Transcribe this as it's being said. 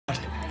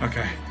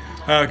Okay.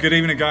 Good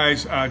evening,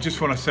 guys.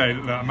 Just want to say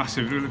a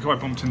massive look who I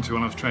bumped into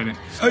when I was training.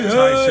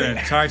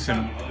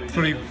 Tyson,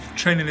 fully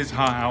training his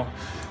heart out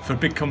for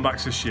big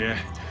comebacks this year.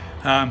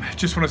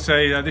 Just want to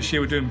say this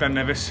year we're doing Ben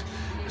Nevis,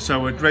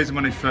 so we're raising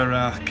money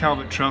for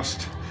Calvert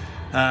Trust,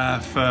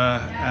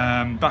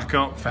 for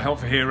backup, for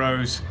Help for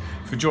Heroes,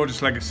 for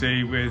George's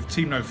Legacy with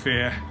Team No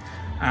Fear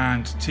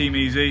and Team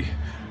Easy.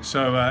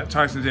 So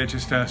Tyson's here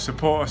just to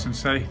support us and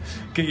say,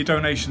 get your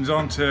donations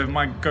on to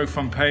my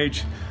GoFund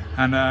page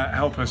and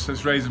help us.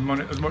 Let's raise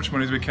money, as much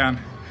money as we can.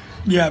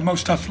 Yeah,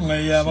 most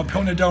definitely. I'm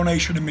putting a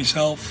donation in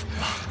myself.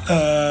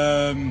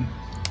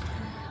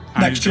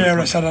 Next year,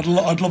 I said I'd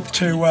love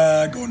to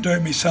go and do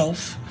it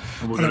myself.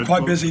 But I'm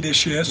quite busy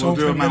this year, so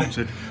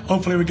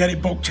hopefully we get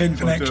it booked in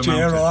for next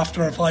year or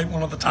after I fight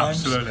one of the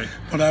times. Absolutely.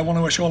 But I want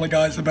to wish all the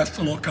guys the best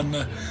of luck on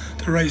the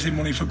raising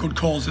money for good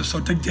causes. So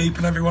dig deep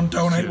and everyone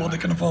donate what they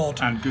can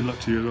afford. And good luck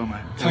to you as well,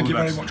 mate. Thank you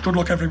very much. Good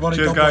luck, everybody.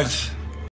 Cheers, God guys. bless.